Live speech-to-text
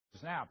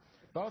Now,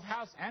 both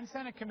House and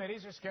Senate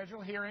committees are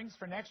scheduled hearings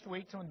for next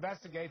week to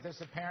investigate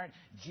this apparent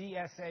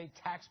GSA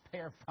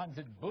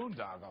taxpayer-funded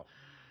boondoggle.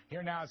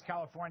 Here now is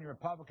California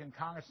Republican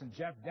Congressman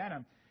Jeff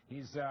Denham.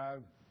 He's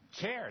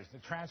chairs the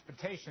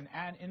Transportation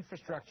and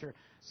Infrastructure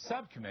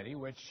Subcommittee,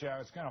 which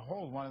is going to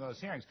hold one of those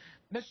hearings.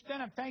 Mr.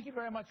 Denham, thank you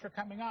very much for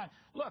coming on.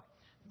 Look,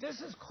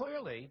 this is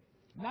clearly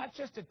not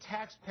just a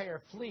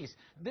taxpayer fleece.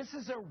 This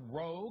is a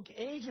rogue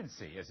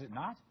agency, is it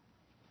not?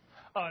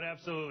 Oh, it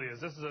absolutely is.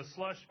 This is a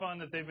slush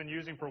fund that they've been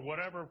using for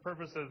whatever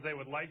purposes they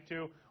would like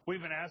to.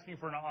 We've been asking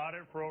for an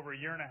audit for over a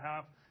year and a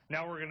half.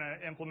 Now we're going to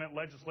implement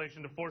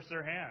legislation to force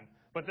their hand.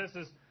 But this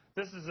is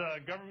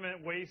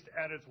government waste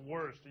at its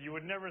worst. You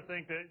would never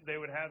think that they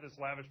would have this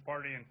lavish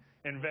party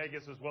in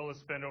Vegas, as well as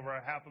spend over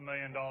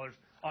 $500,000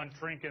 on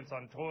trinkets,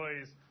 on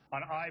toys,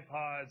 on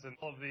iPods, and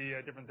all of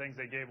the different things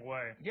they gave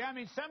away. Yeah, I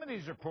mean, some of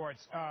these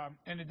reports,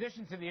 in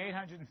addition to the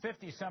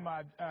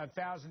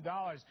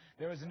 $850,000,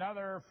 there was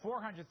another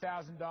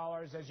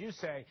 $400,000, as you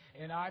say,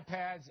 in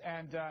iPads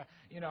and,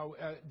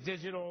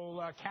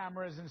 digital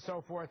cameras and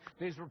so forth.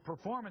 These were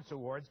performance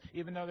awards,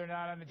 even though they're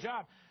not on the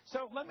job.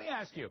 So let me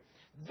ask you,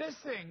 this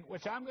thing,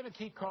 which I'm going to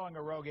keep calling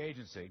a rogue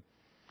agency,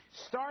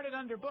 started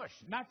under Bush,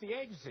 not the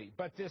agency,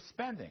 but this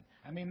spending.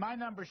 I mean, my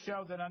numbers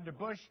show that under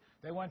Bush,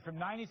 they went from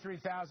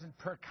 $93,000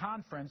 per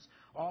conference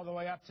all the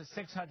way up to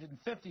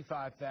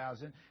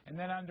 $655,000, and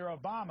then under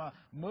Obama,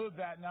 moved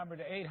that number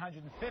to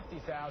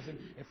 $850,000.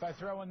 If I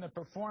throw in the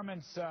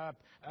performance,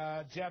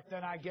 Jeff,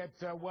 then I get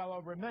well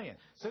over $1 million.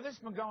 So this has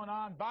been going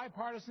on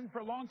bipartisan for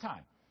a long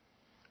time.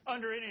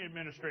 Under any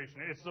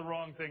administration, it's the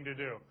wrong thing to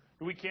do.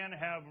 We can't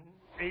have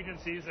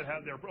agencies that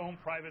have their own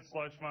private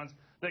slush funds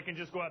that can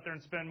just go out there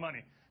and spend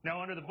money. Now,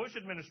 under the Bush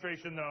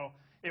administration, though,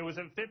 it was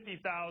at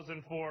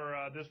 $50,000 for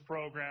this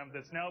program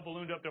that's now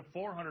ballooned up to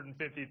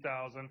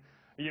 $450,000.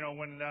 You know,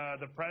 when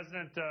the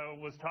president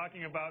was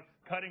talking about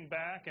cutting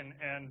back and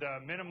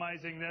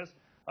minimizing this,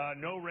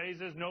 no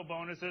raises, no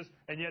bonuses,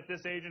 and yet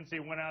this agency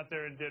went out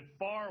there and did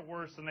far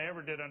worse than they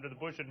ever did under the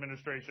Bush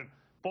administration.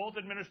 Both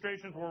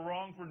administrations were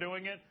wrong for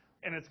doing it,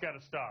 and it's got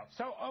to stop.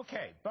 So,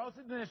 okay, both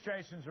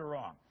administrations are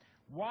wrong.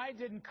 Why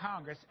didn't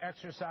Congress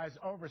exercise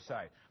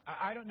oversight?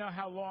 I don't know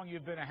how long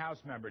you've been a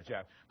House member,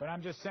 Jeff, but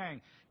I'm just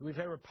saying we've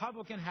had a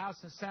Republican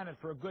House and Senate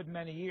for a good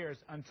many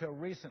years until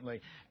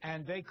recently,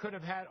 and they could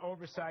have had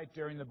oversight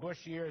during the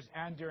Bush years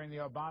and during the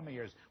Obama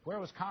years. Where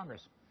was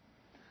Congress?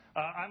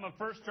 I'm a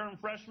first-term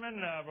freshman,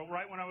 but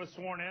right when I was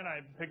sworn in, I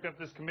picked up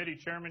this committee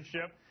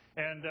chairmanship,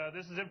 and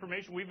this is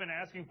information we've been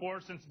asking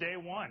for since day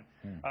one.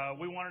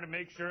 We wanted to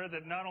make sure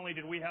that not only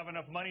did we have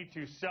enough money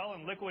to sell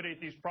and liquidate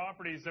these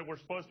properties that we're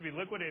supposed to be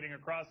liquidating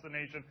across the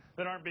nation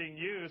that aren't being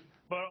used,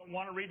 but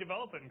want to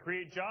redevelop it and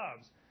create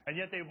jobs. And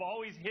yet they've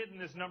always hidden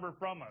this number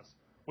from us.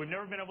 We've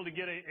never been able to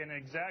get an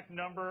exact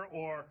number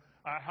or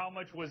how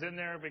much was in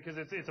there because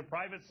it's a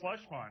private slush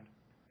fund.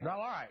 Well,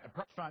 all right.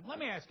 Let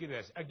me ask you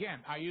this.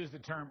 Again, I use the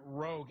term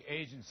rogue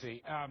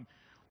agency.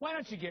 Why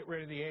don't you get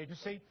rid of the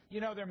agency?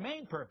 You know, their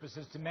main purpose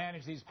is to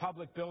manage these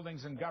public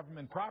buildings and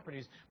government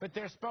properties, but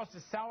they're supposed to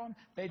sell them.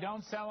 They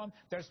don't sell them.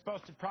 They're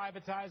supposed to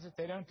privatize it.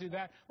 They don't do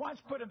that. Why don't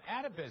you put them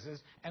out of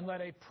business and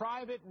let a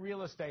private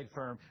real estate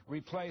firm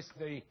replace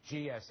the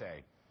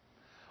GSA?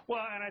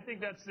 Well, and I think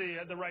that's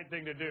the right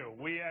thing to do.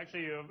 We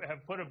actually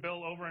have put a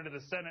bill over into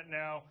the Senate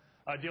now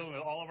dealing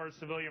with all of our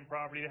civilian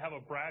property to have a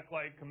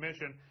BRAC-like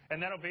commission,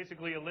 and that'll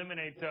basically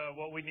eliminate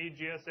what we need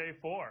GSA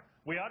for.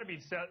 We ought to be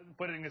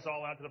putting this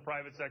all out to the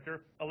private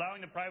sector,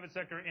 allowing the private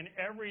sector in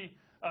every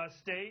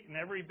state and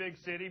every big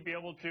city be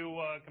able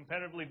to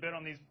competitively bid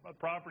on these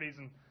properties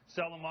and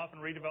sell them off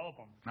and redevelop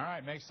them. All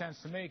right, makes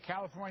sense to me.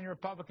 California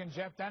Republican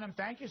Jeff Denham,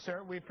 thank you,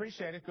 sir. We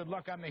appreciate it. Good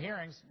luck on the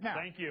hearings. Now,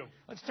 thank you.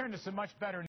 Let's turn to some much better